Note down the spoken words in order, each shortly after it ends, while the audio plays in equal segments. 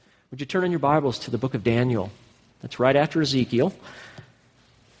Would you turn in your Bibles to the book of Daniel? That's right after Ezekiel,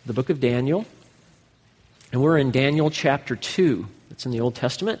 the book of Daniel. And we're in Daniel chapter 2. It's in the Old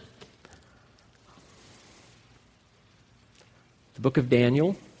Testament. The book of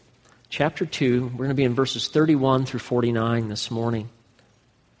Daniel, chapter 2. We're going to be in verses 31 through 49 this morning.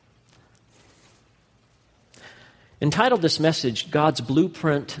 Entitled this message, God's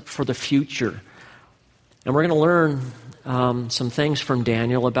Blueprint for the Future. And we're going to learn some things from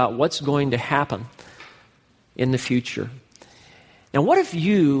Daniel about what's going to happen in the future. Now, what if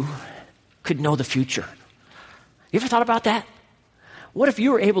you could know the future? You ever thought about that? What if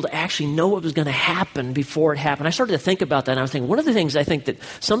you were able to actually know what was going to happen before it happened? I started to think about that, and I was thinking, one of the things I think that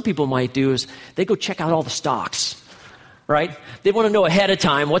some people might do is they go check out all the stocks, right? They want to know ahead of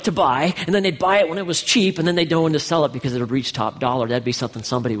time what to buy, and then they'd buy it when it was cheap, and then they'd know when to sell it because it would reach top dollar. That'd be something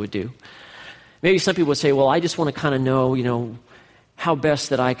somebody would do. Maybe some people would say, well, I just want to kind of know, how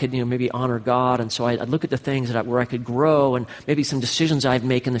best that I could, maybe honor God. And so I'd look at the things where I could grow, and maybe some decisions I'd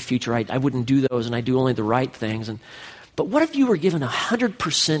make in the future, I wouldn't do those, and I do only the right things. But what if you were given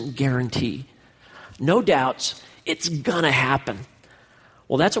 100% guarantee? No doubts, it's going to happen.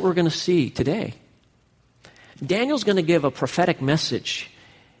 Well, that's what we're going to see today. Daniel's going to give a prophetic message.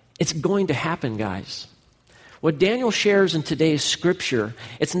 It's going to happen, guys. What Daniel shares in today's scripture,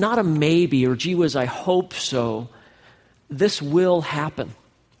 it's not a maybe or gee whiz, I hope so. This will happen.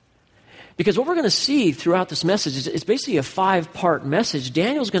 Because what we're going to see throughout this message is basically a 5-part message.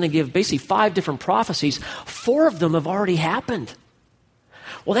 Daniel's going to give basically 5 different prophecies. 4 of them have already happened.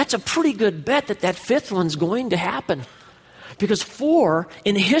 Well, that's a pretty good bet that 5th one's going to happen. Because 4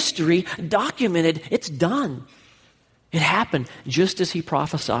 in history documented it's done. It happened just as he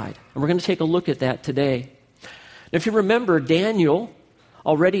prophesied. And we're going to take a look at that today. If you remember Daniel,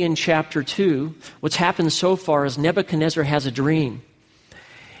 already in chapter 2, what's happened so far is Nebuchadnezzar has a dream.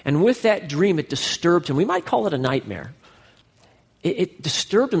 And with that dream, it disturbed him. We might call it a nightmare. It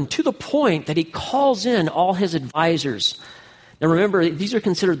disturbed him to the point that he calls in all his advisors. Now remember, these are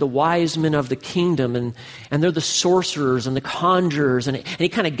considered the wise men of the kingdom, and they're the sorcerers and the conjurers. And he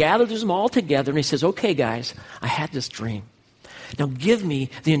kind of gathers them all together, and he says, okay, guys, I had this dream. Now give me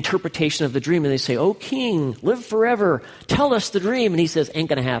the interpretation of the dream. And they say, oh, king, live forever. Tell us the dream. And he says, ain't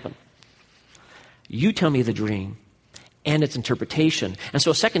going to happen. You tell me the dream and its interpretation. And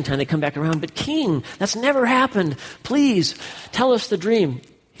so a second time they come back around, but king, that's never happened. Please tell us the dream.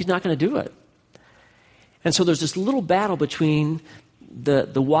 He's not going to do it. And so there's this little battle between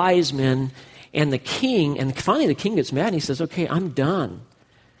the wise men and the king. And finally the king gets mad and he says, okay, I'm done.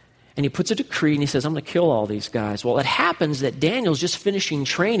 And he puts a decree and he says, I'm going to kill all these guys. Well, it happens that Daniel's just finishing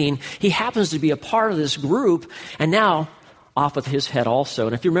training. He happens to be a part of this group, and now off with his head also.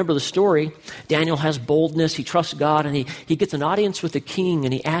 And if you remember the story, Daniel has boldness. He trusts God, and he gets an audience with the king,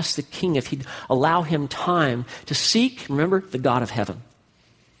 and he asks the king if he'd allow him time to seek, remember, the God of heaven.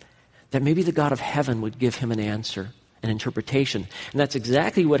 That maybe the God of heaven would give him an answer, an interpretation. And that's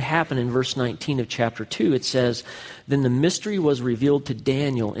exactly what happened in verse 19 of chapter 2. It says, then the mystery was revealed to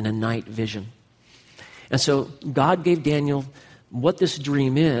Daniel in a night vision. And so God gave Daniel what this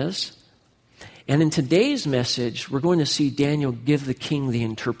dream is. And in today's message, we're going to see Daniel give the king the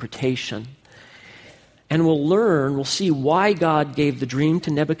interpretation. And we'll see why God gave the dream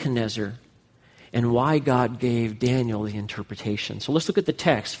to Nebuchadnezzar and why God gave Daniel the interpretation. So let's look at the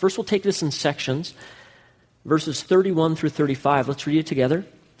text. First, we'll take this in sections. Verses 31 through 35. Let's read it together.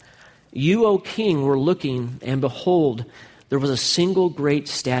 You, O king, were looking, and behold, there was a single great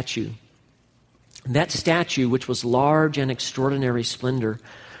statue. That statue, which was large and extraordinary splendor,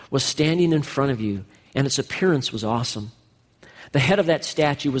 was standing in front of you, and its appearance was awesome. The head of that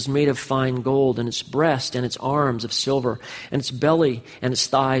statue was made of fine gold, and its breast and its arms of silver, and its belly and its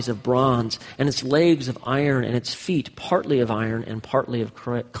thighs of bronze, and its legs of iron, and its feet partly of iron and partly of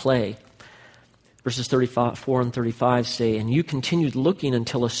clay. Verses 34 and 35 say, and you continued looking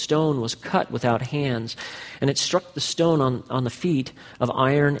until a stone was cut without hands, and it struck the stone on the feet of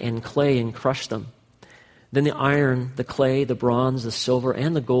iron and clay and crushed them. Then the iron, the clay, the bronze, the silver,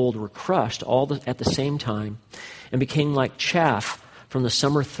 and the gold were crushed at the same time and became like chaff from the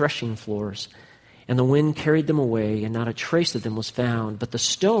summer threshing floors. And the wind carried them away, and not a trace of them was found. But the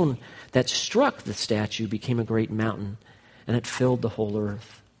stone that struck the statue became a great mountain, and it filled the whole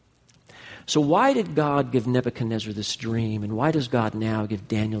earth. So why did God give Nebuchadnezzar this dream, and why does God now give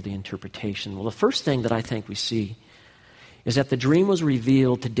Daniel the interpretation? Well, the first thing that I think we see is that the dream was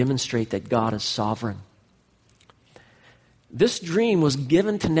revealed to demonstrate that God is sovereign. This dream was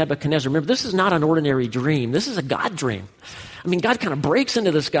given to Nebuchadnezzar. Remember, this is not an ordinary dream. This is a God dream. I mean, God kind of breaks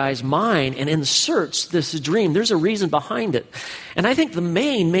into this guy's mind and inserts this dream. There's a reason behind it. And I think the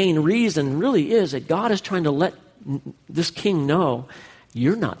main reason really is that God is trying to let this king know,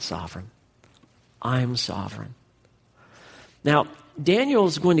 you're not sovereign. I'm sovereign. Now, Daniel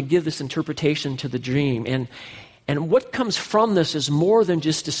is going to give this interpretation to the dream. And what comes from this is more than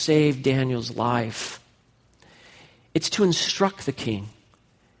just to save Daniel's life. It's to instruct the king.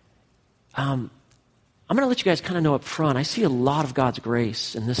 I'm going to let you guys kind of know up front, I see a lot of God's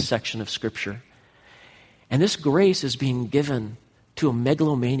grace in this section of Scripture. And this grace is being given to a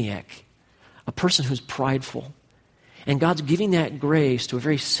megalomaniac, a person who's prideful. And God's giving that grace to a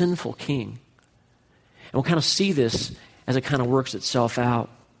very sinful king. And we'll kind of see this as it kind of works itself out.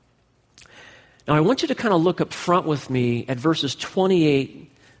 Now, I want you to kind of look up front with me at verses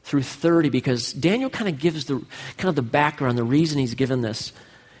 28 through 30, because Daniel kind of gives the background, the reason he's given this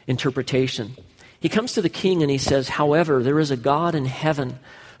interpretation. He comes to the king and he says, however, there is a God in heaven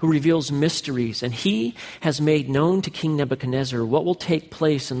who reveals mysteries, and he has made known to King Nebuchadnezzar what will take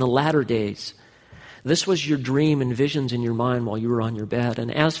place in the latter days. This was your dream and visions in your mind while you were on your bed.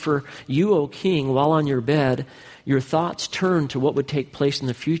 And as for you, O king, while on your bed, your thoughts turned to what would take place in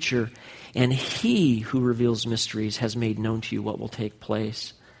the future, and he who reveals mysteries has made known to you what will take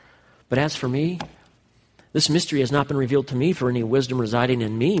place. But as for me, this mystery has not been revealed to me for any wisdom residing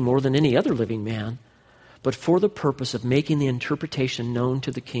in me more than any other living man, but for the purpose of making the interpretation known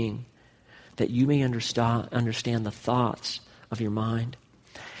to the king, that you may understand the thoughts of your mind.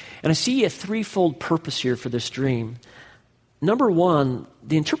 And I see a threefold purpose here for this dream. Number one,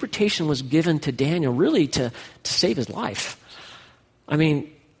 the interpretation was given to Daniel really to save his life. I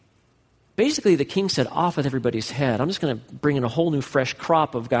mean, basically the king said, off with everybody's head. I'm just going to bring in a whole new fresh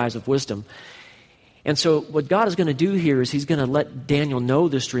crop of guys of wisdom. And so what God is going to do here is he's going to let Daniel know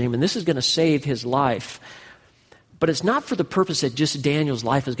this dream, and this is going to save his life. But it's not for the purpose that just Daniel's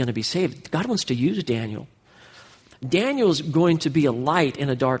life is going to be saved. God wants to use Daniel. Daniel's going to be a light in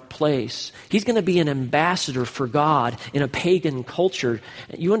a dark place. He's going to be an ambassador for God in a pagan culture.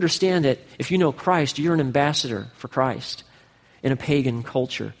 You understand that if you know Christ, you're an ambassador for Christ in a pagan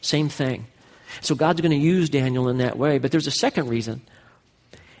culture. Same thing. So God's going to use Daniel in that way. But there's a second reason.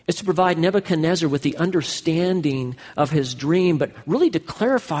 It's to provide Nebuchadnezzar with the understanding of his dream, but really to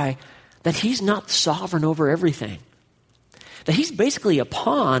clarify that he's not sovereign over everything. That he's basically a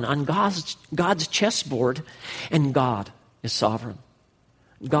pawn on God's chessboard, and God is sovereign.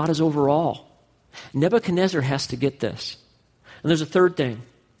 God is over all. Nebuchadnezzar has to get this. And there's a third thing.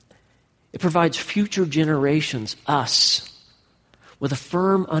 It provides future generations, us, with a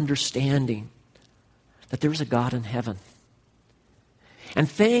firm understanding that there's a God in heaven. And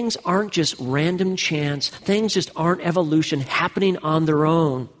things aren't just random chance. Things just aren't evolution happening on their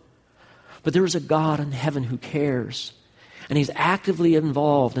own. But there is a God in heaven who cares. And he's actively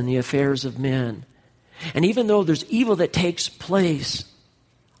involved in the affairs of men. And even though there's evil that takes place,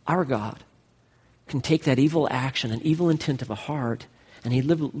 our God can take that evil action and evil intent of a heart, and he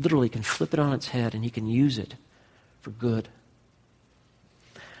literally can flip it on its head, and he can use it for good.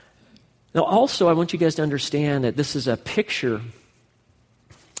 Now also, I want you guys to understand that this is a picture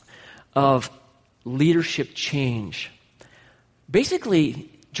of leadership change. Basically,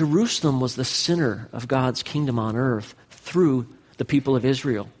 Jerusalem was the center of God's kingdom on earth through the people of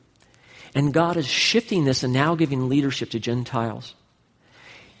Israel. And God is shifting this and now giving leadership to Gentiles.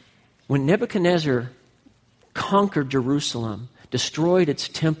 When Nebuchadnezzar conquered Jerusalem, destroyed its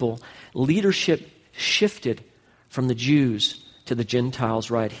temple, leadership shifted from the Jews to the Gentiles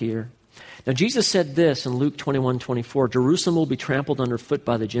right here. Now, Jesus said this in Luke 21:24, Jerusalem will be trampled underfoot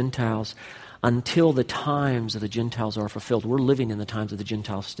by the Gentiles until the times of the Gentiles are fulfilled. We're living in the times of the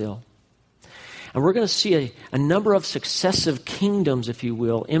Gentiles still. And we're going to see a number of successive kingdoms, if you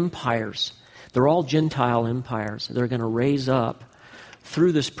will, empires. They're all Gentile empires. They're going to raise up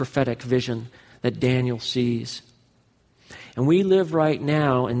through this prophetic vision that Daniel sees. And we live right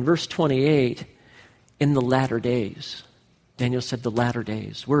now, in verse 28, in the latter days. Daniel said the latter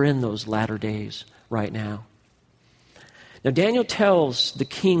days. We're in those latter days right now. Now, Daniel tells the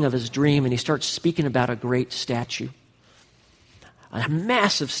king of his dream, and he starts speaking about a great statue. A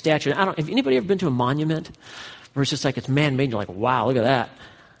massive statue. Have anybody ever been to a monument where it's just like it's man-made, and you're like, wow, look at that.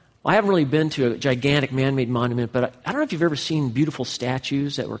 Well, I haven't really been to a gigantic man-made monument, but I don't know if you've ever seen beautiful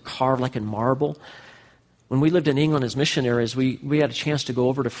statues that were carved like in marble. When we lived in England as missionaries, we had a chance to go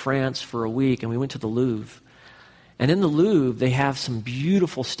over to France for a week, and we went to the Louvre. And in the Louvre, they have some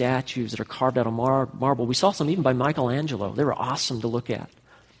beautiful statues that are carved out of marble. We saw some even by Michelangelo. They were awesome to look at.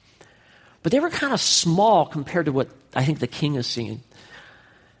 But they were kind of small compared to what I think the king is seeing.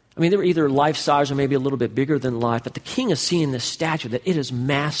 I mean, they were either life-size or maybe a little bit bigger than life, but the king is seeing this statue, that it is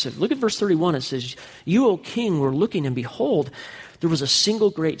massive. Look at verse 31. It says, "You, O king, were looking, and behold, there was a single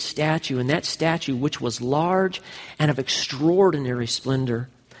great statue, and that statue, which was large and of extraordinary splendor,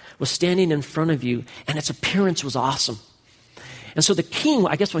 was standing in front of you, and its appearance was awesome." And so the king,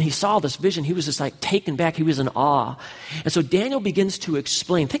 I guess when he saw this vision, he was just like taken back. He was in awe. And so Daniel begins to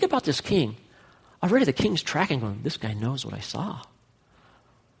explain. Think about this king. Already the king's tracking going, this guy knows what I saw.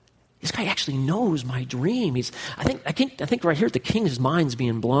 This guy actually knows my dream. I think right here the king's mind's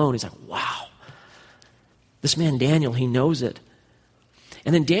being blown. He's like, wow. This man Daniel, he knows it.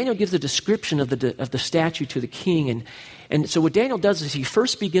 And then Daniel gives a description of the statue to the king. And so what Daniel does is he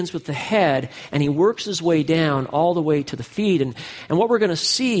first begins with the head, and he works his way down all the way to the feet. And what we're going to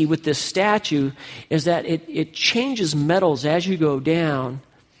see with this statue is that it changes metals as you go down,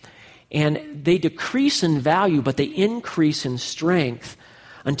 and they decrease in value, but they increase in strength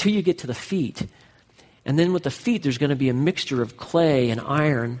until you get to the feet. And then with the feet, there's going to be a mixture of clay and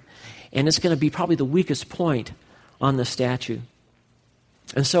iron, and it's going to be probably the weakest point on the statue.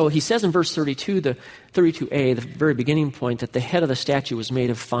 And so he says in verse 32, the 32a, the very beginning point, that the head of the statue was made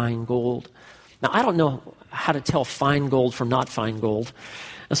of fine gold. Now, I don't know how to tell fine gold from not fine gold.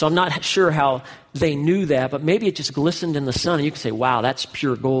 And so I'm not sure how they knew that, but maybe it just glistened in the sun, and you can say, wow, that's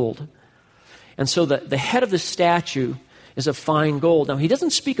pure gold. And so the head of the statue is of fine gold. Now, he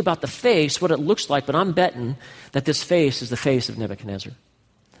doesn't speak about the face, what it looks like, but I'm betting that this face is the face of Nebuchadnezzar.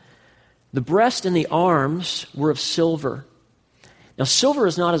 The breast and the arms were of silver. Now, silver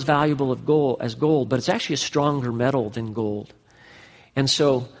is not as valuable as gold, but it's actually a stronger metal than gold. And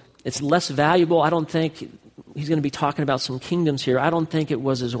so it's less valuable. I don't think he's going to be talking about some kingdoms here. I don't think it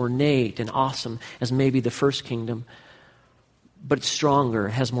was as ornate and awesome as maybe the first kingdom, but it's stronger,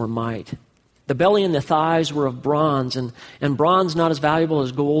 it has more might. The belly and the thighs were of bronze, and bronze not as valuable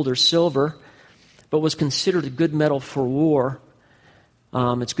as gold or silver, but was considered a good metal for war.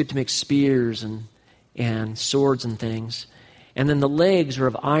 It's good to make spears and swords and things. And then the legs are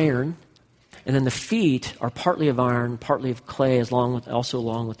of iron, and then the feet are partly of iron, partly of clay, along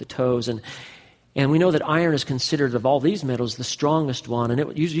with the toes. And we know that iron is considered, of all these metals, the strongest one, and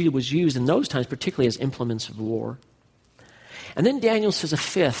it usually was used in those times, particularly as implements of war. And then Daniel says a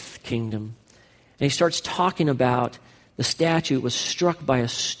fifth kingdom. And he starts talking about the statue was struck by a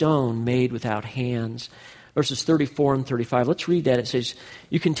stone made without hands. Verses 34 and 35. Let's read that. It says,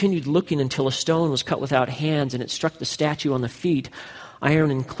 "You continued looking until a stone was cut without hands, and it struck the statue on the feet,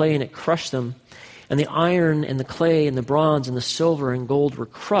 iron and clay, and it crushed them. And the iron and the clay and the bronze and the silver and gold were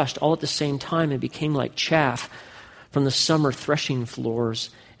crushed all at the same time and became like chaff from the summer threshing floors.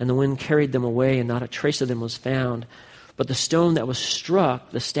 And the wind carried them away, and not a trace of them was found. But the stone that was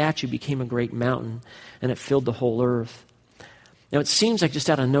struck, the statue, became a great mountain, and it filled the whole earth." Now it seems like just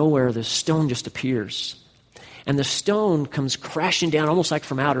out of nowhere, the stone just appears. And the stone comes crashing down almost like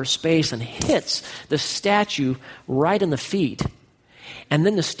from outer space and hits the statue right in the feet. And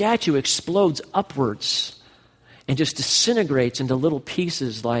then the statue explodes upwards and just disintegrates into little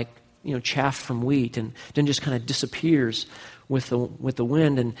pieces like, chaff from wheat, and then just kind of disappears with the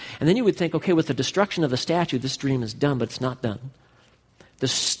wind. And then you would think, okay, with the destruction of the statue, this dream is done, but it's not done. The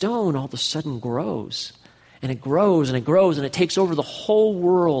stone all of a sudden grows, and it grows, and it grows, and it takes over the whole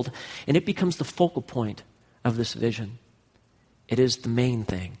world, and it becomes the focal point of this vision. It is the main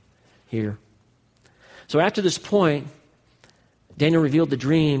thing here. So after this point, Daniel revealed the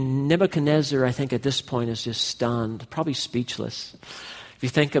dream. Nebuchadnezzar, I think at this point, is just stunned, probably speechless. If you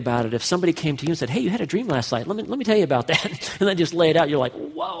think about it, if somebody came to you and said, "Hey, you had a dream last night. Let me tell you about that," and then just lay it out, you're like,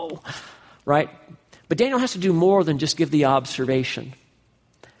 whoa, right? But Daniel has to do more than just give the observation.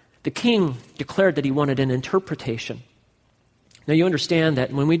 The king declared that he wanted an interpretation. Now, you understand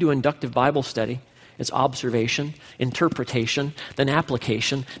that when we do inductive Bible study, it's observation, interpretation, then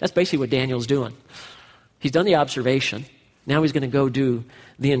application. That's basically what Daniel's doing. He's done the observation. Now he's going to go do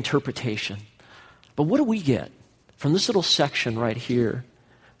the interpretation. But what do we get from this little section right here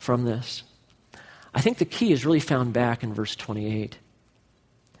from this? I think the key is really found back in verse 28.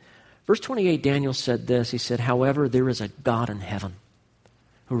 Verse 28, Daniel said this. He said, "However, there is a God in heaven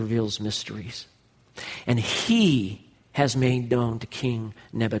who reveals mysteries, and he has made known to King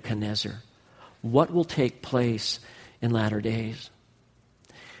Nebuchadnezzar what will take place in latter days."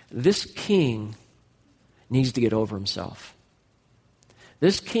 This king needs to get over himself.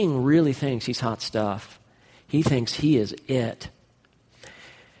 This king really thinks he's hot stuff. He thinks he is it.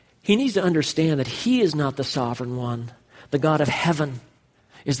 He needs to understand that he is not the sovereign one. The God of heaven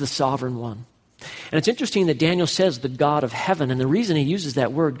is the sovereign one. And it's interesting that Daniel says the God of heaven, and the reason he uses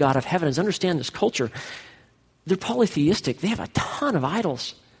that word, God of heaven, is understand this culture. They're polytheistic. They have a ton of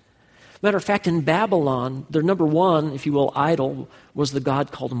idols. Matter of fact, in Babylon, their number one, if you will, idol was the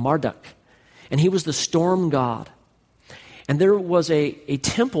god called Marduk. And he was the storm god. And there was a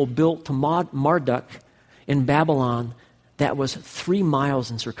temple built to Marduk in Babylon that was 3 miles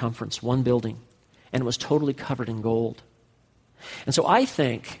in circumference, one building. And it was totally covered in gold. And so I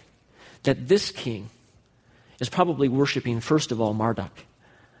think that this king is probably worshiping, first of all, Marduk.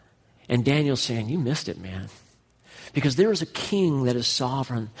 And Daniel's saying, you missed it, man. Because there is a king that is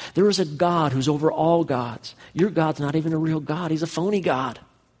sovereign. There is a God who's over all gods. Your God's not even a real God. He's a phony God.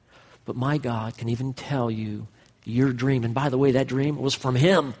 But my God can even tell you your dream. And by the way, that dream was from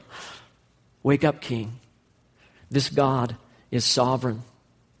him. Wake up, king. This God is sovereign.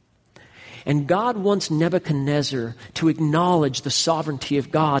 And God wants Nebuchadnezzar to acknowledge the sovereignty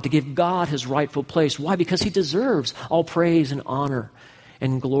of God, to give God his rightful place. Why? Because he deserves all praise and honor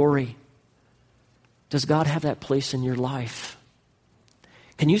and glory. Does God have that place in your life?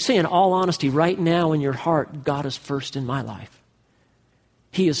 Can you say in all honesty right now in your heart, God is first in my life?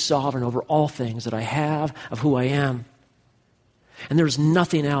 He is sovereign over all things that I have, of who I am. And there's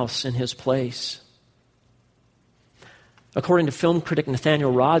nothing else in his place. According to film critic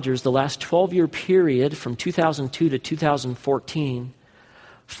Nathaniel Rogers, the last 12-year period from 2002 to 2014,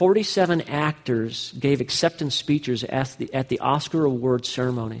 47 actors gave acceptance speeches at the Oscar Award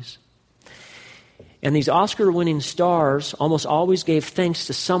ceremonies. And these Oscar-winning stars almost always gave thanks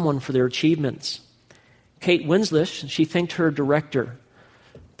to someone for their achievements. Kate Winslet, she thanked her director,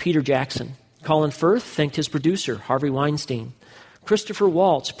 Peter Jackson. Colin Firth thanked his producer, Harvey Weinstein. Christopher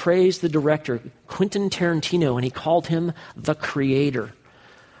Waltz praised the director, Quentin Tarantino, and he called him the creator.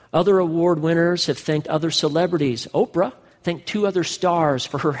 Other award winners have thanked other celebrities. Oprah thanked 2 other stars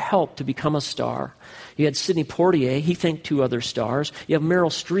for her help to become a star. You had Sidney Poitier, he thanked 2 other stars. You have Meryl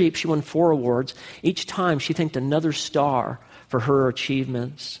Streep, she won 4 awards. Each time she thanked another star for her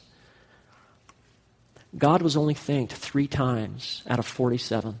achievements. God was only thanked 3 times out of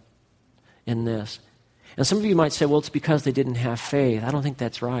 47 in this. And some of you might say, well, it's because they didn't have faith. I don't think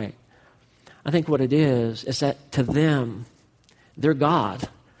that's right. I think what it is that to them, their God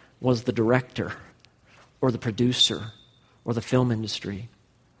was the director or the producer or the film industry.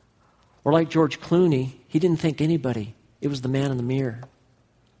 Or like George Clooney, he didn't thank anybody. It was the man in the mirror.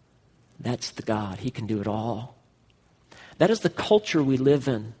 That's the God. He can do it all. That is the culture we live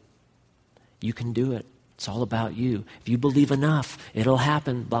in. You can do it. It's all about you. If you believe enough, it'll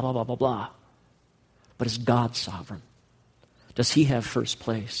happen, blah, blah, blah, blah, blah. But is God sovereign? Does he have first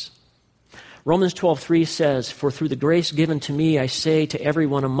place? Romans 12:3 says, for through the grace given to me, I say to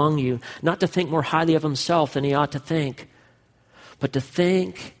everyone among you, not to think more highly of himself than he ought to think, but to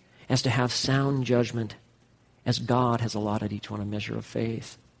think as to have sound judgment, as God has allotted each one a measure of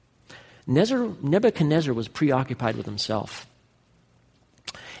faith. Nebuchadnezzar was preoccupied with himself.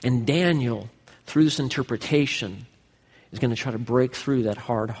 And Daniel, through this interpretation, is going to try to break through that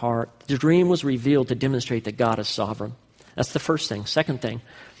hard heart. The dream was revealed to demonstrate that God is sovereign. That's the first thing. Second thing,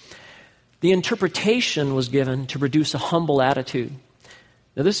 the interpretation was given to produce a humble attitude.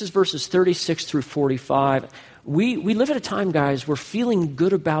 Now this is verses 36 through 45. We live at a time, guys, where feeling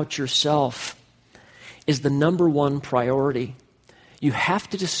good about yourself is the number one priority. You have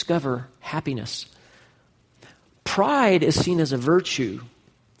to discover happiness. Pride is seen as a virtue,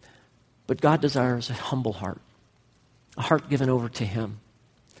 but God desires a humble heart. A heart given over to him.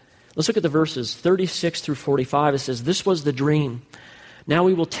 Let's look at the verses 36 through 45. It says, this was the dream. Now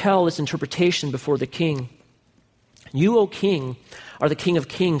we will tell its interpretation before the king. You, O king, are the King of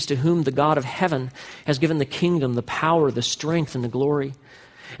kings, to whom the God of heaven has given the kingdom, the power, the strength, and the glory.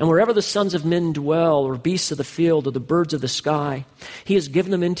 And wherever the sons of men dwell, or beasts of the field, or the birds of the sky, he has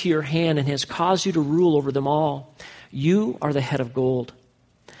given them into your hand and has caused you to rule over them all. You are the head of gold.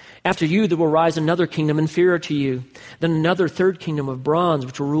 After you, there will rise another kingdom inferior to you, then another third kingdom of bronze,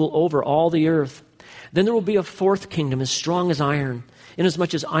 which will rule over all the earth. Then there will be a fourth kingdom as strong as iron,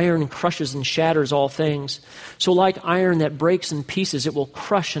 inasmuch as iron crushes and shatters all things. So like iron that breaks in pieces, it will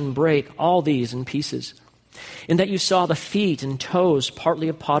crush and break all these in pieces. In that you saw the feet and toes, partly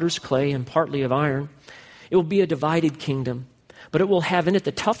of potter's clay and partly of iron. It will be a divided kingdom, but it will have in it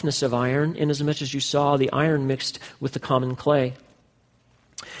the toughness of iron, inasmuch as you saw the iron mixed with the common clay.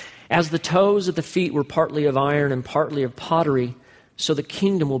 As the toes of the feet were partly of iron and partly of pottery, so the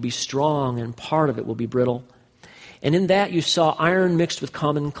kingdom will be strong and part of it will be brittle. And in that you saw iron mixed with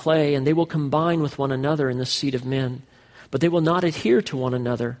common clay, and they will combine with one another in the seed of men. But they will not adhere to one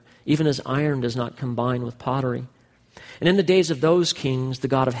another, even as iron does not combine with pottery. And in the days of those kings, the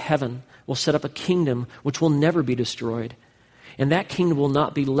God of heaven will set up a kingdom which will never be destroyed. And that kingdom will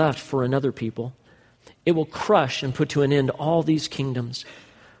not be left for another people. It will crush and put to an end all these kingdoms.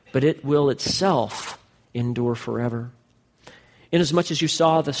 but it will itself endure forever. Inasmuch as you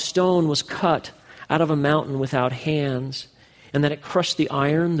saw the stone was cut out of a mountain without hands, and that it crushed the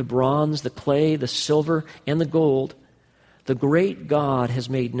iron, the bronze, the clay, the silver, and the gold, the great God has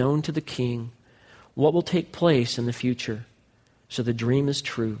made known to the king what will take place in the future. So the dream is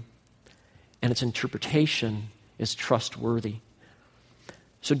true, and its interpretation is trustworthy.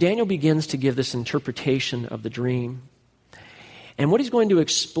 So Daniel begins to give this interpretation of the dream. And what he's going to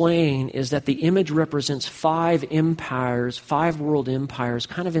explain is that the image represents 5 empires, 5 world empires,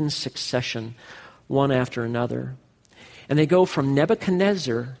 kind of in succession, one after another. And they go from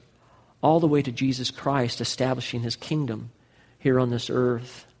Nebuchadnezzar all the way to Jesus Christ, establishing his kingdom here on this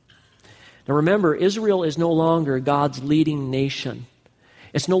earth. Now remember, Israel is no longer God's leading nation.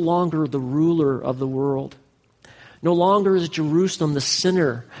 It's no longer the ruler of the world. No longer is Jerusalem the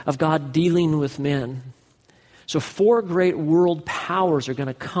center of God dealing with men. So 4 great world powers are going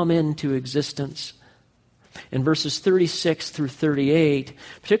to come into existence. In verses 36 through 38,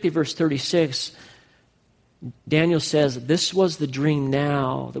 particularly verse 36, Daniel says, this was the dream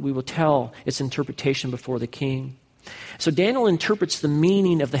now that we will tell its interpretation before the king. So Daniel interprets the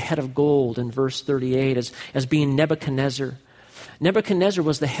meaning of the head of gold in verse 38 as being Nebuchadnezzar. Nebuchadnezzar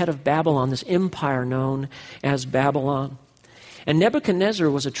was the head of Babylon, this empire known as Babylon. And Nebuchadnezzar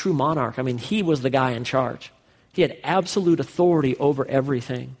was a true monarch. I mean, he was the guy in charge. He had absolute authority over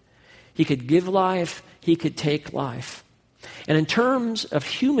everything. He could give life, he could take life. And in terms of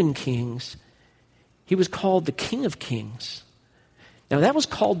human kings, he was called the King of Kings. Now that was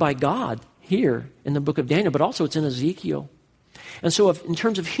called by God here in the book of Daniel, but also it's in Ezekiel. And so in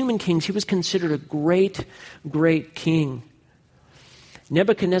terms of human kings, he was considered a great, great king.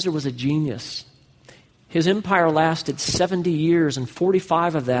 Nebuchadnezzar was a genius. His empire lasted 70 years, and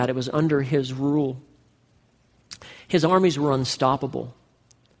 45 of that, it was under his rule. His armies were unstoppable.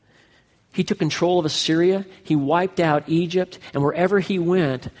 He took control of Assyria. He wiped out Egypt. And wherever he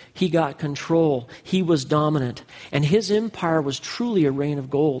went, he got control. He was dominant. And his empire was truly a reign of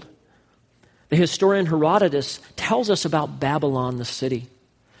gold. The historian Herodotus tells us about Babylon, the city.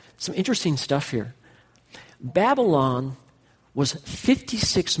 Some interesting stuff here. Babylon was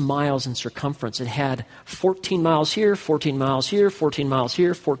 56 miles in circumference. It had 14 miles here, 14 miles here, 14 miles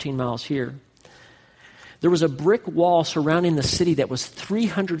here, 14 miles here. There was a brick wall surrounding the city that was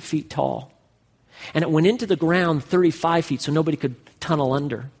 300 feet tall. And it went into the ground 35 feet so nobody could tunnel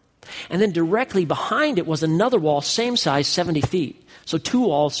under. And then directly behind it was another wall, same size, 70 feet. So 2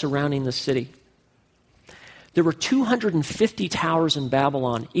 walls surrounding the city. There were 250 towers in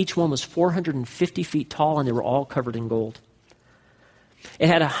Babylon. Each one was 450 feet tall, and they were all covered in gold. It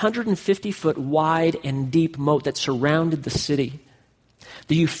had a 150-foot wide and deep moat that surrounded the city.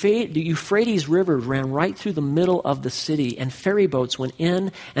 The Euphrates River ran right through the middle of the city, and ferry boats went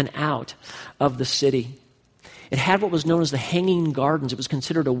in and out of the city. It had what was known as the Hanging Gardens. It was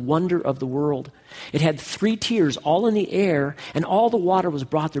considered a wonder of the world. It had 3 tiers, all in the air, and all the water was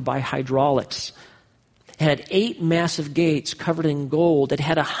brought there by hydraulics. It had 8 massive gates covered in gold. It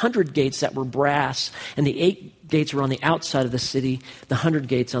had 100 gates that were brass, and the 8 gates were on the outside of the city, the 100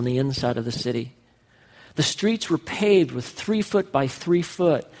 gates on the inside of the city. The streets were paved with 3-foot by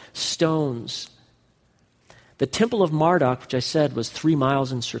 3-foot stones. The temple of Marduk, which I said was 3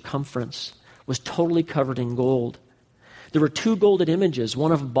 miles in circumference, was totally covered in gold. There were 2 golden images,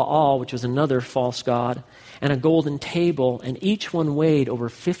 one of Baal, which was another false god, and a golden table, and each one weighed over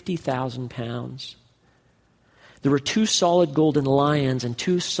 50,000 pounds. There were 2 solid golden lions and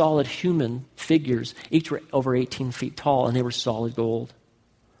 2 solid human figures, each were over 18 feet tall, and they were solid gold.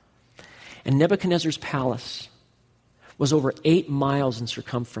 And Nebuchadnezzar's palace was over 8 miles in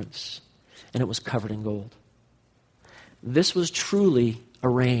circumference, and it was covered in gold. This was truly a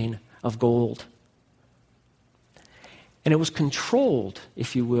reign of gold. And it was controlled,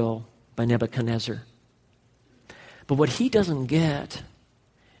 if you will, by Nebuchadnezzar. But what he doesn't get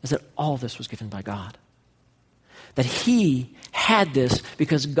is that all this was given by God. That he had this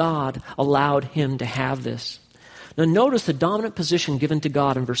because God allowed him to have this. Now notice the dominant position given to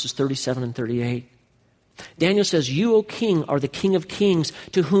God in verses 37 and 38. Daniel says, "You, O king, are the King of kings,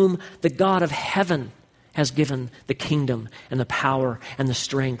 to whom the God of heaven has given the kingdom and the power and the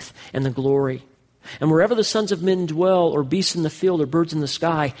strength and the glory. And wherever the sons of men dwell, or beasts in the field, or birds in the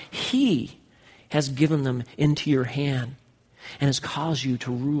sky, he has given them into your hand and has caused you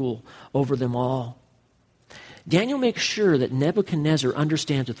to rule over them all." Daniel makes sure that Nebuchadnezzar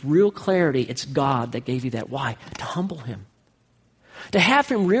understands with real clarity it's God that gave you that. Why? To humble him. To have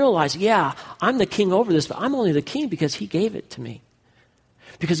him realize, yeah, I'm the king over this, but I'm only the king because he gave it to me.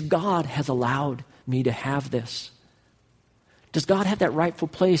 Because God has allowed me to have this. Does God have that rightful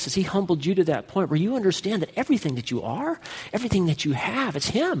place? Has he humbled you to that point where you understand that everything that you are, everything that you have, it's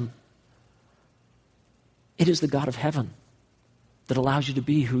him? It is the God of heaven that allows you to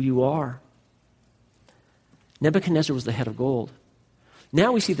be who you are. Nebuchadnezzar was the head of gold.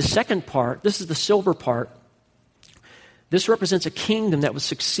 Now we see the second part. This is the silver part. This represents a kingdom that would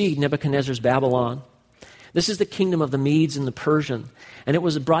succeed Nebuchadnezzar's Babylon. This is the kingdom of the Medes and the Persian. And it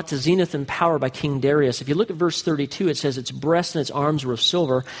was brought to zenith in power by King Darius. If you look at verse 32, it says its breast and its arms were of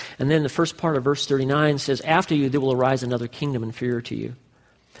silver. And then the first part of verse 39 says, after you there will arise another kingdom inferior to you.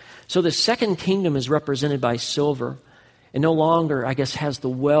 So the second kingdom is represented by silver. And no longer, I guess, has the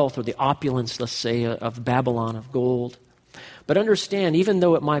wealth or the opulence, let's say, of Babylon, of gold. But understand, even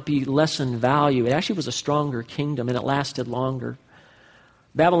though it might be less in value, it actually was a stronger kingdom and it lasted longer.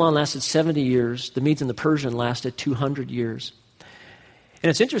 Babylon lasted 70 years. The Medes and the Persian lasted 200 years. And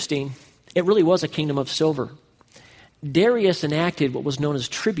it's interesting, it really was a kingdom of silver. Darius enacted what was known as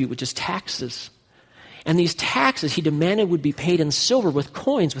tribute, which is taxes. And these taxes he demanded would be paid in silver with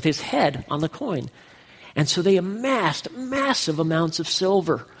coins, with his head on the coin. And so they amassed massive amounts of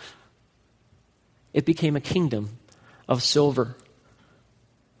silver. It became a kingdom of silver.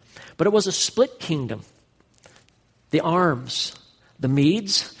 But it was a split kingdom. The arms, the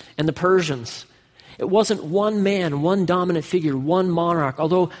Medes and the Persians. It wasn't one man, one dominant figure, one monarch.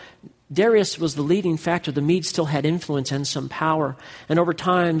 Although Darius was the leading factor, the Medes still had influence and some power. And over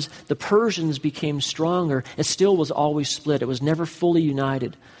time, the Persians became stronger. It still was always split. It was never fully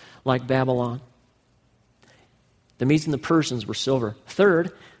united like Babylon. The Medes and the Persians were silver.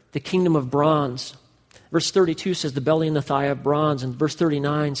 Third, the kingdom of bronze. Verse 32 says the belly and the thigh of bronze. And verse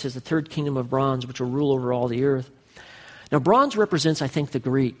 39 says the third kingdom of bronze, which will rule over all the earth. Now, bronze represents, I think, the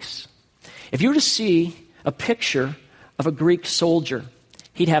Greeks. If you were to see a picture of a Greek soldier,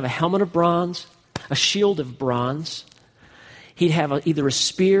 he'd have a helmet of bronze, a shield of bronze. He'd have either a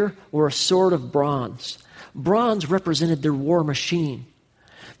spear or a sword of bronze. Bronze represented their war machine.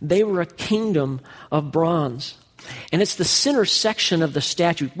 They were a kingdom of bronze. And it's the center section of the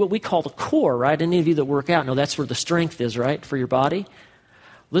statue, what we call the core, right? Any of you that work out know that's where the strength is, right, for your body.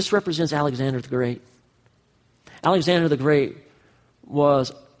 This represents Alexander the Great. Alexander the Great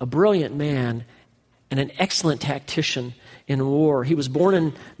was a brilliant man and an excellent tactician in war. He was born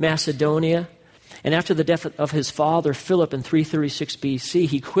in Macedonia, and after the death of his father, Philip, in 336 BC,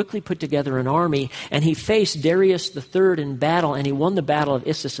 he quickly put together an army, and he faced Darius III in battle, and he won the Battle of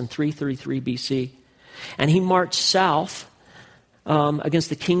Issus in 333 BC. And he marched south against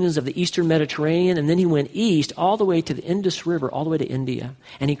the kingdoms of the eastern Mediterranean, and then he went east all the way to the Indus River, all the way to India,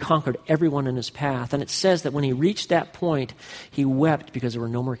 and he conquered everyone in his path. And it says that when he reached that point, he wept because there were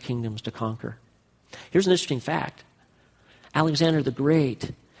no more kingdoms to conquer. Here's an interesting fact. Alexander the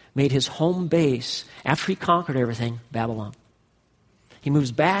Great made his home base, after he conquered everything, Babylon. He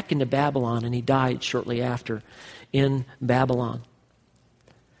moves back into Babylon, and he died shortly after in Babylon.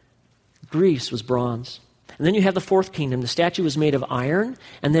 Greece was bronze. And then you have the fourth kingdom. The statue was made of iron,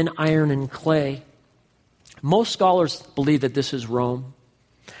 and then iron and clay. Most scholars believe that this is Rome.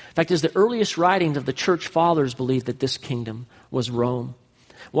 In fact, as the earliest writings of the church fathers believed that this kingdom was Rome.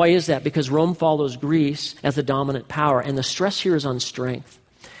 Why is that? Because Rome follows Greece as the dominant power, and the stress here is on strength.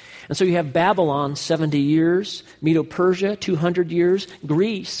 And so you have Babylon, 70 years, Medo-Persia, 200 years,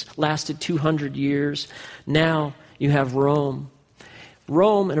 Greece lasted 200 years. Now you have Rome.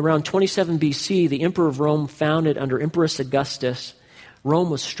 Rome, in around 27 BC, the emperor of Rome founded under Empress Augustus. Rome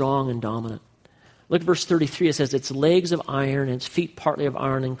was strong and dominant. Look at verse 33. It says, its legs of iron and its feet partly of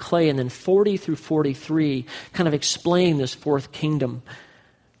iron and clay. And then 40 through 43 kind of explain this fourth kingdom.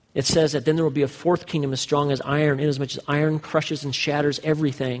 It says that then there will be a fourth kingdom as strong as iron, inasmuch as iron crushes and shatters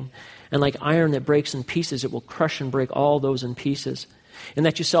everything. And like iron that breaks in pieces, it will crush and break all those in pieces. And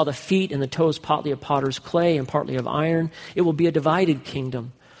that you saw the feet and the toes partly of potter's clay and partly of iron. It will be a divided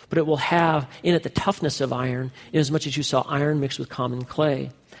kingdom, but it will have in it the toughness of iron, inasmuch as you saw iron mixed with common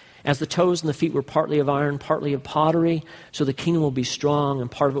clay. As the toes and the feet were partly of iron, partly of pottery, so the kingdom will be strong and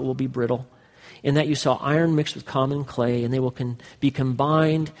part of it will be brittle. In that you saw iron mixed with common clay, and they will be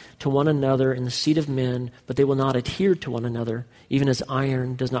combined to one another in the seed of men, but they will not adhere to one another, even as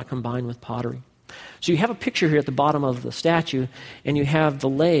iron does not combine with pottery. So you have a picture here at the bottom of the statue, and you have the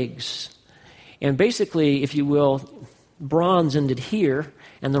legs. And basically, if you will, bronze ended here,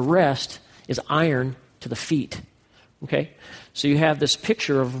 and the rest is iron to the feet. Okay? So you have this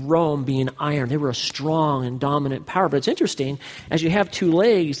picture of Rome being iron. They were a strong and dominant power. But it's interesting, as you have two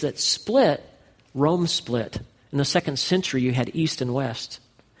legs that split, Rome split. In the 2nd century, you had east and west.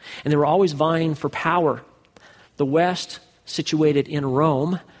 And they were always vying for power. The west, situated in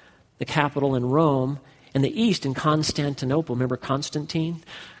Rome, the capital in Rome, In the east, in Constantinople, remember Constantine?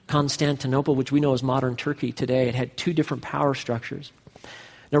 Constantinople, which we know as modern Turkey today, it had two different power structures.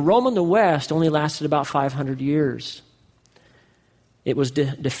 Now, Rome in the west only lasted about 500 years. It was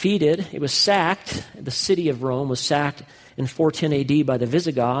defeated. It was sacked. The city of Rome was sacked in 410 AD by the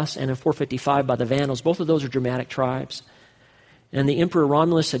Visigoths and in 455 by the Vandals. Both of those are Germanic tribes. And the Emperor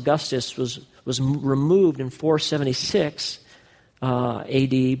Romulus Augustus was removed in 476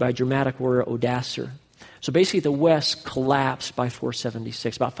 AD by Germanic warrior Odoacer. So basically the West collapsed by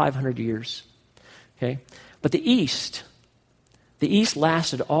 476, about 500 years. Okay? But the East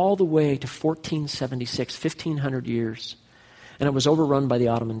lasted all the way to 1476, 1,500 years. And it was overrun by the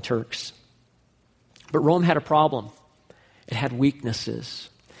Ottoman Turks. But Rome had a problem. It had weaknesses.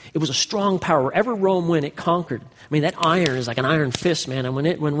 It was a strong power. Wherever Rome went, it conquered. I mean, that iron is like an iron fist, man. And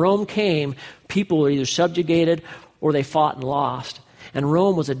when Rome came, people were either subjugated or they fought and lost. And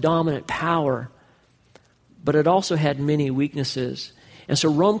Rome was a dominant power, but it also had many weaknesses. And so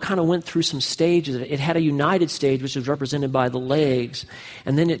Rome kind of went through some stages. It had a united stage, which was represented by the legs.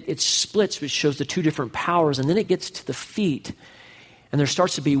 And then it splits, which shows the two different powers. And then it gets to the feet. And there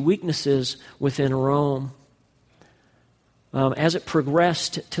starts to be weaknesses within Rome. As it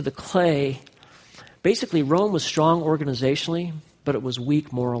progressed to the clay, basically Rome was strong organizationally, but it was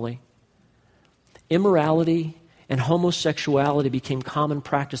weak morally. Immorality and homosexuality became common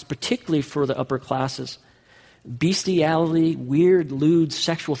practice, particularly for the upper classes. Bestiality, weird, lewd,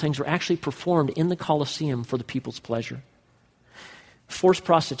 sexual things were actually performed in the Colosseum for the people's pleasure. Forced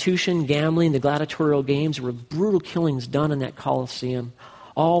prostitution, gambling, the gladiatorial games were brutal killings done in that Colosseum,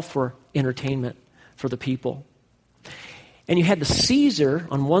 all for entertainment for the people. And you had the Caesar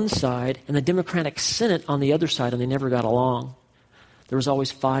on one side and the Democratic Senate on the other side, and they never got along. There was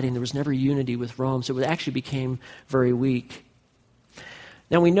always fighting. There was never unity with Rome, so it actually became very weak.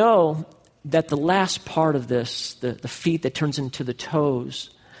 Now we know that the last part of this, the feet that turns into the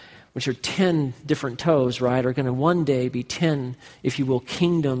toes, which are 10 different toes, right, are going to one day be 10, if you will,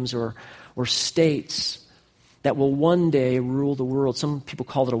 kingdoms or states that will one day rule the world. Some people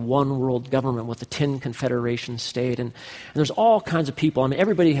call it a one world government with a 10 confederation state. And there's all kinds of people. I mean,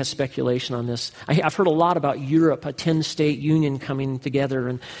 everybody has speculation on this. I've heard a lot about Europe, a 10-state union coming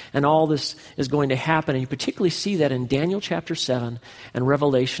together, and all this is going to happen. And you particularly see that in Daniel chapter 7 and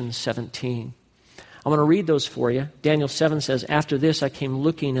Revelation 17. I want to read those for you. Daniel 7 says, "After this I came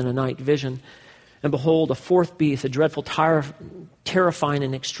looking in a night vision, and behold, a fourth beast, a dreadful, terrifying,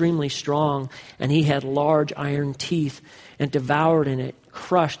 and extremely strong. And he had large iron teeth, and devoured, and it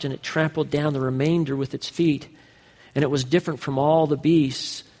crushed, and it trampled down the remainder with its feet. And it was different from all the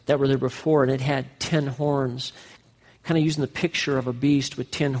beasts that were there before, and it had 10 horns." Kind of using the picture of a beast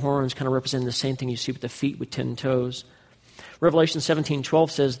with 10 horns, kind of representing the same thing you see with the feet with 10 toes. Revelation 17:12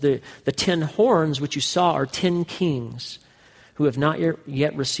 says, the 10 horns which you saw are 10 kings who have not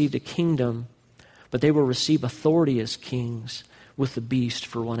yet received a kingdom, but they will receive authority as kings with the beast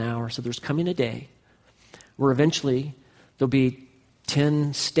for 1 hour. So there's coming a day where eventually there'll be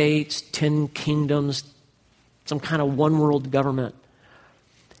 10 states, 10 kingdoms, some kind of one world government.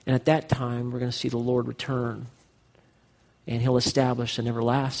 And at that time, we're going to see the Lord return. And he'll establish an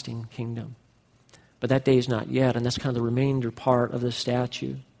everlasting kingdom. But that day is not yet, and that's kind of the remainder part of the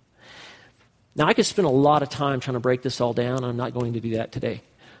statue. Now, I could spend a lot of time trying to break this all down. I'm not going to do that today.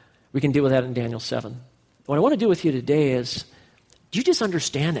 We can deal with that in Daniel 7. What I want to do with you today is, do you just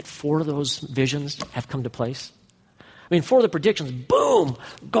understand that 4 of those visions have come to place? I mean, 4 of the predictions, boom,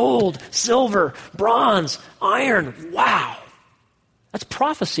 gold, silver, bronze, iron, wow. That's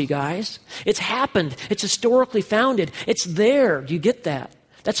prophecy, guys. It's happened. It's historically founded. It's there. Do you get that?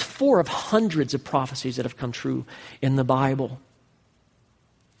 That's 4 of hundreds of prophecies that have come true in the Bible.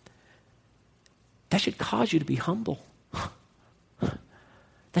 That should cause you to be humble.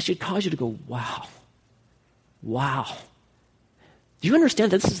 That should cause you to go, wow. Wow. Do you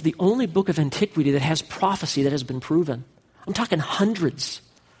understand that this is the only book of antiquity that has prophecy that has been proven? I'm talking hundreds.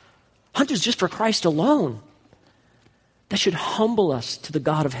 Hundreds just for Christ alone. That should humble us to the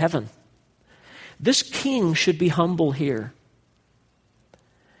God of heaven. This king should be humble here.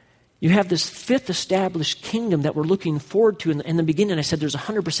 You have this 5th established kingdom that we're looking forward to. In the beginning, I said there's a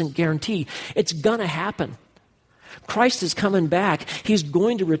 100% guarantee. It's going to happen. Christ is coming back. He's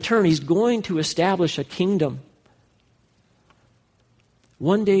going to return. He's going to establish a kingdom.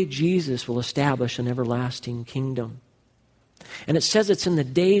 One day, Jesus will establish an everlasting kingdom. And it says it's in the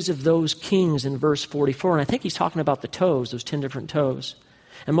days of those kings in verse 44. And I think he's talking about the toes, those 10 different toes.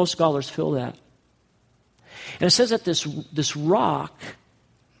 And most scholars feel that. And it says that this rock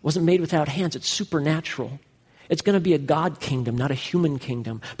wasn't made without hands. It's supernatural. It's going to be a God kingdom, not a human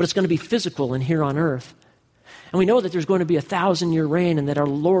kingdom. But it's going to be physical and here on earth. And we know that there's going to be 1,000-year reign and that our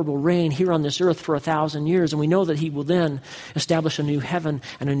Lord will reign here on this earth for 1,000 years. And we know that he will then establish a new heaven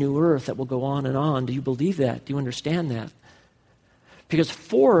and a new earth that will go on and on. Do you believe that? Do you understand that? Because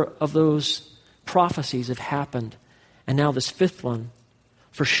 4 of those prophecies have happened. And now this 5th one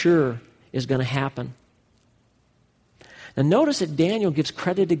for sure is going to happen. Now notice that Daniel gives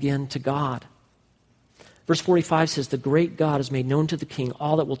credit again to God. Verse 45 says, the great God has made known to the king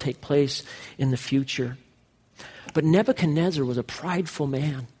all that will take place in the future. But Nebuchadnezzar was a prideful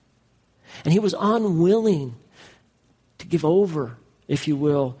man. And he was unwilling to give over, if you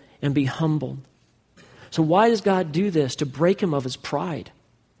will, and be humbled. So why does God do this? To break him of his pride.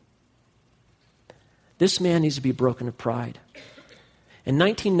 This man needs to be broken of pride. In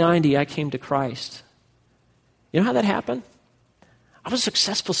 1990, I came to Christ. You know how that happened? I was a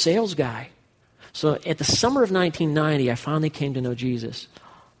successful sales guy. So at the summer of 1990, I finally came to know Jesus.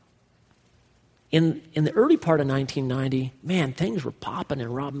 In the early part of 1990, man, things were popping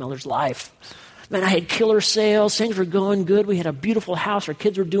in Rob Miller's life. Man, I had killer sales. Things were going good. We had a beautiful house. Our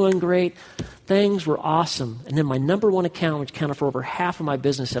kids were doing great. Things were awesome. And then my number one account, which accounted for over half of my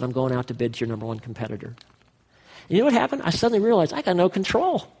business, said, I'm going out to bid to your number one competitor. And you know what happened? I suddenly realized I got no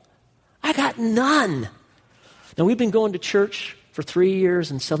control. I got none. Now, we've been going to church for 3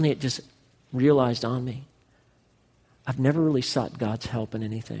 years, and suddenly it just realized on me. I've never really sought God's help in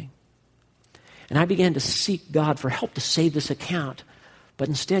anything. And I began to seek God for help to save this account. But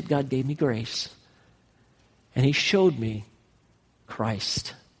instead, God gave me grace. And he showed me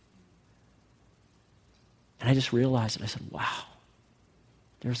Christ. And I just realized it. I said, wow,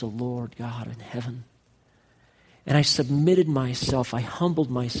 there's a Lord God in heaven. And I submitted myself. I humbled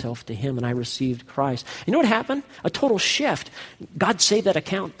myself to him, and I received Christ. You know what happened? A total shift. God saved that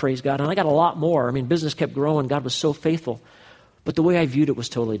account, praise God. And I got a lot more. I mean, business kept growing. God was so faithful. But the way I viewed it was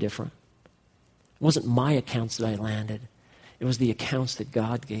totally different. It wasn't my accounts that I landed. It was the accounts that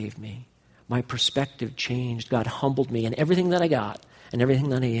God gave me. My perspective changed. God humbled me, and everything that I got and everything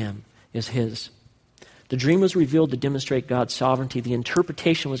that I am is his. The dream was revealed to demonstrate God's sovereignty. The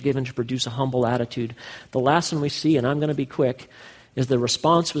interpretation was given to produce a humble attitude. The last one we see, and I'm going to be quick, is the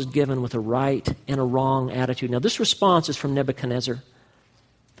response was given with a right and a wrong attitude. Now, this response is from Nebuchadnezzar.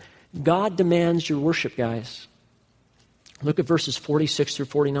 God demands your worship, guys. Look at verses 46 through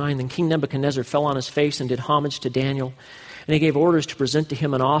 49. Then King Nebuchadnezzar fell on his face and did homage to Daniel. And he gave orders to present to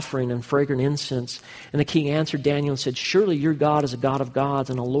him an offering and fragrant incense. And the king answered Daniel and said, surely your God is a God of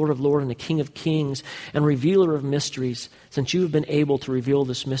gods and a Lord of lords and a King of kings and revealer of mysteries, since you have been able to reveal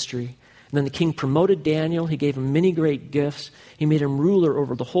this mystery. And then the king promoted Daniel. He gave him many great gifts. He made him ruler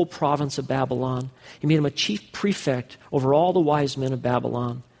over the whole province of Babylon. He made him a chief prefect over all the wise men of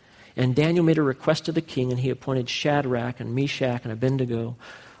Babylon. And Daniel made a request to the king, and he appointed Shadrach and Meshach and Abednego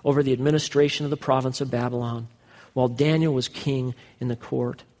over the administration of the province of Babylon, while Daniel was king in the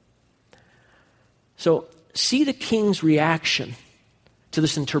court. So see the king's reaction to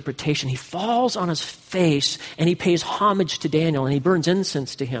this interpretation. He falls on his face, and he pays homage to Daniel, and he burns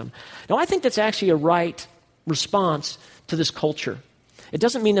incense to him. Now, I think that's actually a right response to this culture. It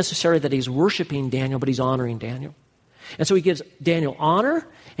doesn't mean necessarily that he's worshiping Daniel, but he's honoring Daniel. And so he gives Daniel honor,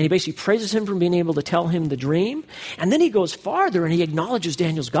 and he basically praises him for being able to tell him the dream. And then he goes farther, and he acknowledges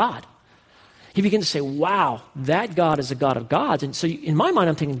Daniel's God. He begins to say, wow, that God is a God of gods. And so in my mind,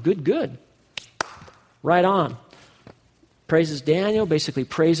 I'm thinking, good. Right on. Praises Daniel, basically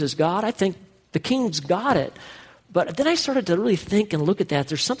praises God. I think the king's got it. But then I started to really think and look at that.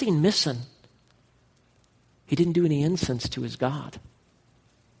 There's something missing. He didn't do any incense to his God.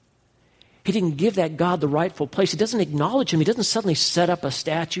 He didn't give that God the rightful place. He doesn't acknowledge him. He doesn't suddenly set up a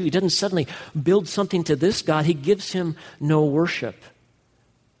statue. He doesn't suddenly build something to this God. He gives him no worship.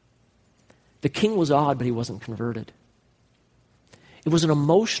 The king was awed, but he wasn't converted. It was an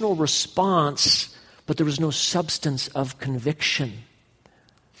emotional response, but there was no substance of conviction.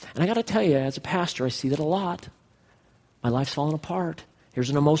 And I got to tell you, as a pastor, I see that a lot. My life's falling apart.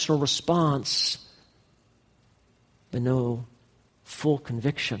 Here's an emotional response, but no full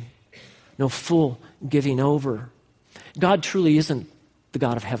conviction. No full giving over. God truly isn't the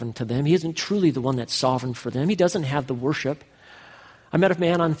God of heaven to them. He isn't truly the one that's sovereign for them. He doesn't have the worship. I met a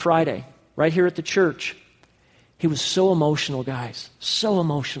man on Friday, right here at the church. He was so emotional, guys. So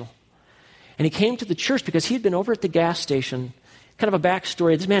emotional. And he came to the church because he'd been over at the gas station. Kind of a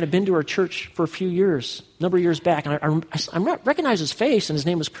backstory. This man had been to our church for a few years, a number of years back. And I recognize his face, and his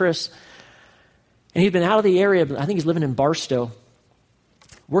name was Chris. And he'd been out of the area. I think he's living in Barstow,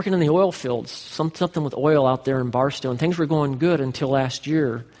 working in the oil fields, something with oil out there in Barstow, and things were going good until last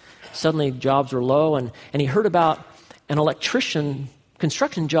year. Suddenly jobs were low, and he heard about an electrician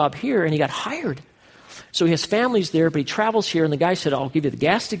construction job here, and he got hired. So he has families there, but he travels here, and the guy said, I'll give you the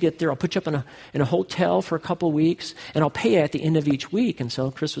gas to get there. I'll put you up in a hotel for a couple of weeks, and I'll pay you at the end of each week. And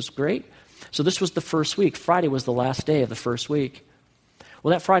so Chris was great. So this was the first week. Friday was the last day of the first week.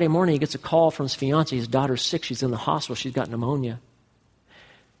 Well, that Friday morning, he gets a call from his fiancée. His daughter's sick. She's in the hospital. She's got pneumonia.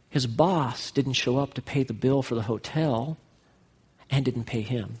 His boss didn't show up to pay the bill for the hotel and didn't pay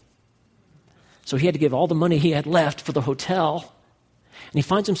him. So he had to give all the money he had left for the hotel. And he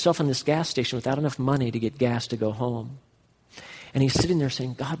finds himself in this gas station without enough money to get gas to go home. And he's sitting there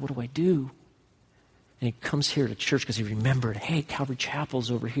saying, God, what do I do? And he comes here to church because he remembered, hey, Calvary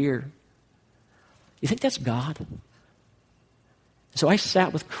Chapel's over here. You think that's God? So I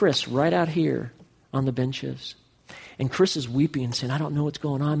sat with Chris right out here on the benches. And Chris is weeping and saying, I don't know what's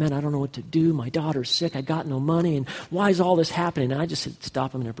going on, man. I don't know what to do. My daughter's sick. I got no money. And why is all this happening? And I just said,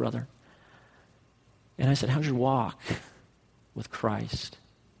 stop a minute, brother. And I said, how's your walk with Christ?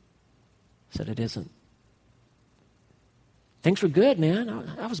 I said, it isn't. Things were good, man.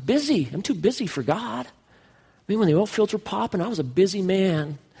 I was busy. I'm too busy for God. I mean, when the oil fields were popping, I was a busy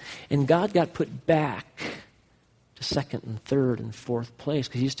man. And God got put back to second and third and fourth place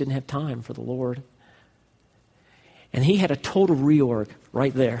because he just didn't have time for the Lord. And he had a total reorg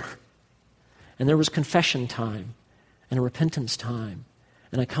right there. And there was confession time and a repentance time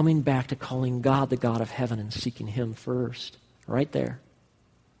and a coming back to calling God the God of heaven and seeking him first. Right there.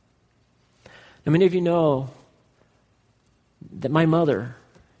 Now, many of you know that my mother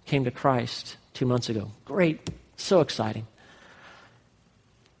came to Christ 2 months ago. Great. So exciting.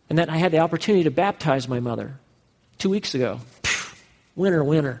 And that I had the opportunity to baptize my mother 2 weeks ago.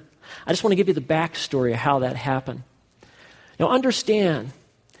 Winner. I just want to give you the backstory of how that happened. Now understand,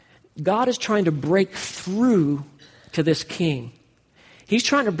 God is trying to break through to this king. He's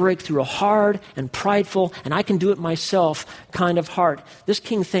trying to break through a hard and prideful, and I can do it myself kind of heart. This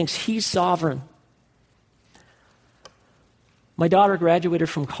king thinks he's sovereign. My daughter graduated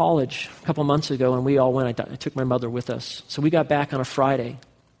from college a couple months ago, and we all went. I took my mother with us. So we got back on a Friday.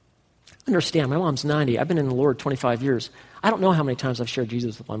 Understand, my mom's 90. I've been in the Lord 25 years. I don't know how many times I've shared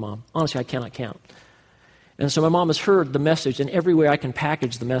Jesus with my mom. Honestly, I cannot count. And so my mom has heard the message in every way I can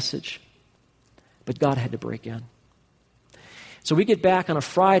package the message. But God had to break in. So we get back on a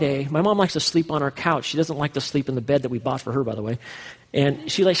Friday. My mom likes to sleep on our couch. She doesn't like to sleep in the bed that we bought for her, by the way.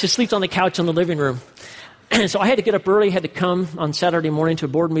 And she sleeps on the couch in the living room. So I had to get up early, had to come on Saturday morning to a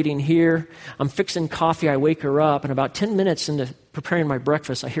board meeting here. I'm fixing coffee. I wake her up. And about 10 minutes into preparing my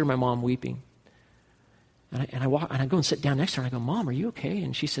breakfast, I hear my mom weeping. And I go and sit down next to her, and I go, Mom, are you okay?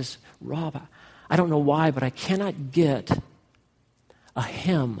 And she says, Rob, I don't know why, but I cannot get a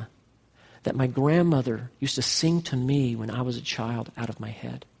hymn that my grandmother used to sing to me when I was a child out of my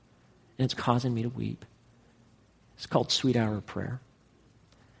head. And it's causing me to weep. It's called Sweet Hour of Prayer.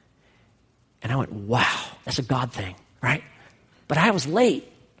 And I went, wow, that's a God thing, right? But I was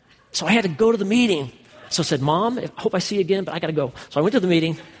late, so I had to go to the meeting. So I said, Mom, I hope I see you again, but I got to go. So I went to the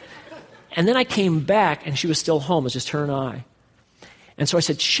meeting, and then I came back, and she was still home. It was just her and I. And so I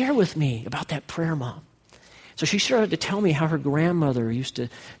said, share with me about that prayer, Mom. So she started to tell me how her grandmother used to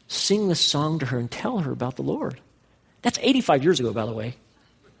sing this song to her and tell her about the Lord. That's 85 years ago, by the way.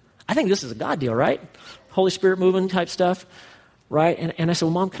 I think this is a God deal, right? Holy Spirit moving type stuff, right? And I said,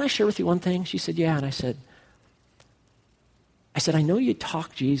 well, Mom, can I share with you one thing? She said, yeah. And I said, I know you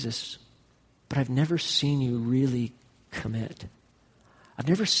talk Jesus, but I've never seen you really commit. I've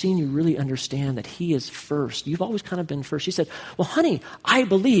never seen you really understand that he is first. You've always kind of been first. She said, well, honey, I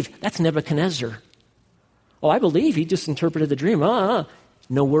believe. That's Nebuchadnezzar. Oh, I believe he just interpreted the dream. No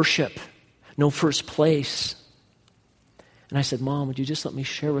worship, no first place. And I said, Mom, would you just let me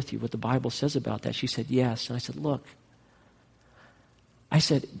share with you what the Bible says about that? She said, yes. And I said, look,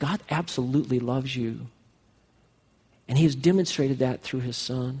 God absolutely loves you. And he has demonstrated that through his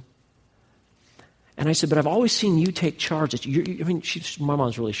son. And I said, but I've always seen you take charge. My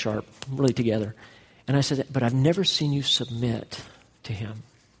mom's really sharp, really together. And I said, but I've never seen you submit to him.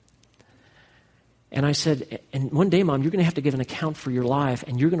 And I said, and one day, Mom, you're going to have to give an account for your life,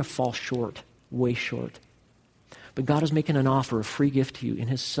 and you're going to fall short, way short. But God is making an offer, a free gift to you in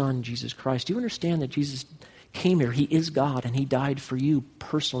his son, Jesus Christ. Do you understand that Jesus came here? He is God, and he died for you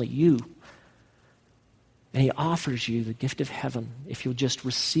personally, you. And he offers you the gift of heaven if you'll just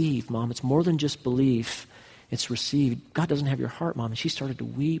receive, Mom. It's more than just belief. It's received. God doesn't have your heart, Mom. And she started to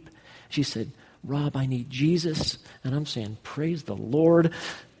weep. She said, Rob, I need Jesus. And I'm saying, praise the Lord.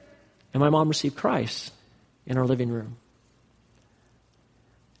 And my mom received Christ in our living room.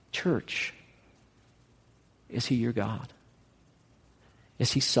 Church, is he your God?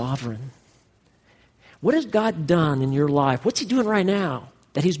 Is he sovereign? What has God done in your life? What's he doing right now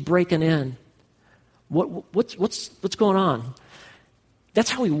that he's breaking in? What's going on? That's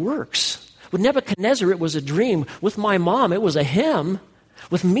how he works. With Nebuchadnezzar, it was a dream. With my mom, it was a hymn.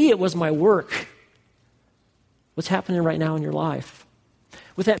 With me, it was my work. What's happening right now in your life?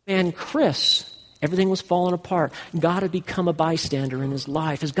 With that man, Chris, everything was falling apart. God had become a bystander in his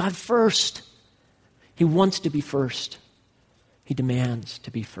life. Is God first? He wants to be first. He demands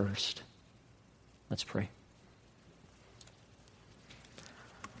to be first. Let's pray.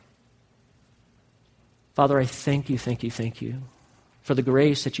 Father, I thank you for the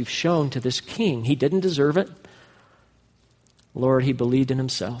grace that you've shown to this king. He didn't deserve it. Lord, he believed in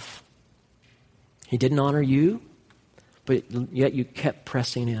himself. He didn't honor you, but yet you kept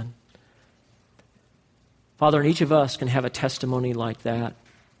pressing in. Father, and each of us can have a testimony like that.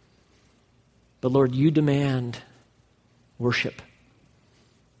 But Lord, you demand worship.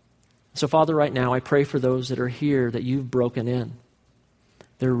 So Father, right now, I pray for those that are here that you've broken in.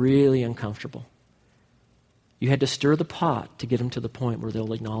 They're really uncomfortable. You had to stir the pot to get them to the point where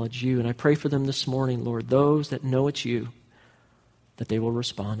they'll acknowledge you. And I pray for them this morning, Lord, those that know it's you, that they will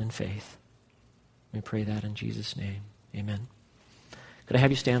respond in faith. We pray that in Jesus' name. Amen. Could I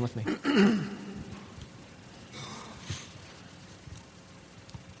have you stand with me?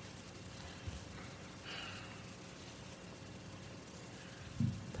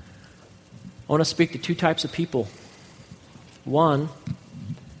 I want to speak to two types of people. One,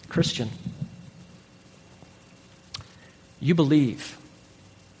 Christian. You believe.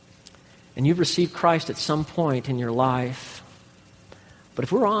 And you've received Christ at some point in your life. But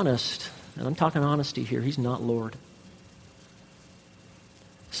if we're honest, and I'm talking honesty here, he's not Lord.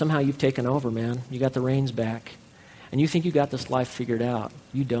 Somehow you've taken over, man. You got the reins back. And you think you got this life figured out.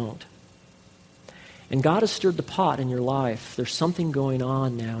 You don't. And God has stirred the pot in your life. There's something going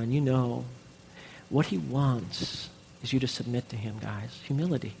on now, and you know what he wants is you to submit to him, guys.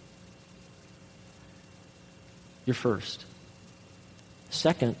 Humility. You're first.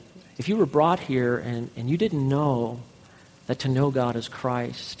 Second, if you were brought here and you didn't know that to know God is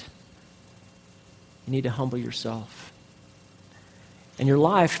Christ, you need to humble yourself. And your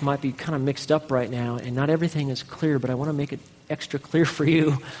life might be kind of mixed up right now, and not everything is clear, but I want to make it extra clear for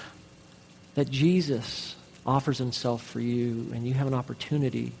you that Jesus offers himself for you, and you have an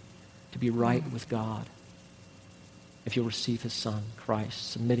opportunity to be right with God if you'll receive his Son,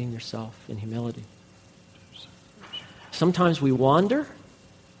 Christ, submitting yourself in humility. Sometimes we wander,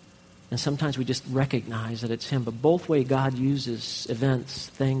 and sometimes we just recognize that it's him. But both ways, God uses events,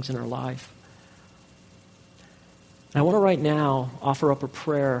 things in our life. And I want to right now offer up a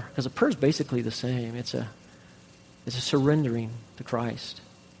prayer, because a prayer is basically the same. It's a surrendering to Christ.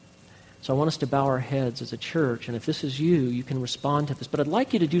 So I want us to bow our heads as a church, and if this is you, you can respond to this. But I'd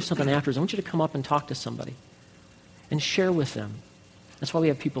like you to do something afterwards. I want you to come up and talk to somebody and share with them. That's why we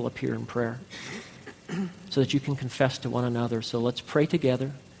have people up here in prayer, so that you can confess to one another. So let's pray together,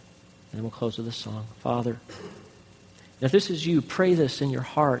 and then we'll close with a song. Father, and if this is you, pray this in your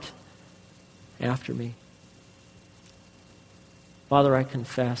heart after me. Father, I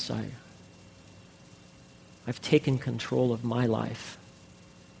confess I've taken control of my life.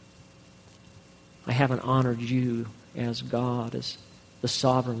 I haven't honored you as God, as the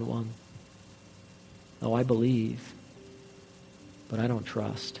sovereign one. Oh, I believe, but I don't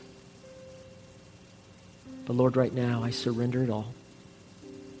trust. But Lord, right now, I surrender it all.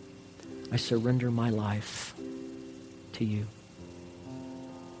 I surrender my life to you.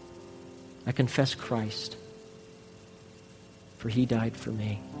 I confess Christ, for he died for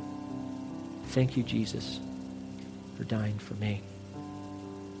me. Thank you, Jesus, for dying for me.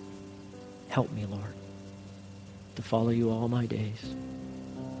 Help me, Lord, to follow you all my days.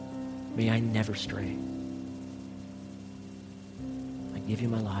 May I never stray. I give you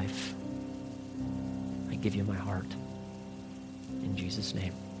my life. I give you my heart. In Jesus'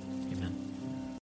 name, amen.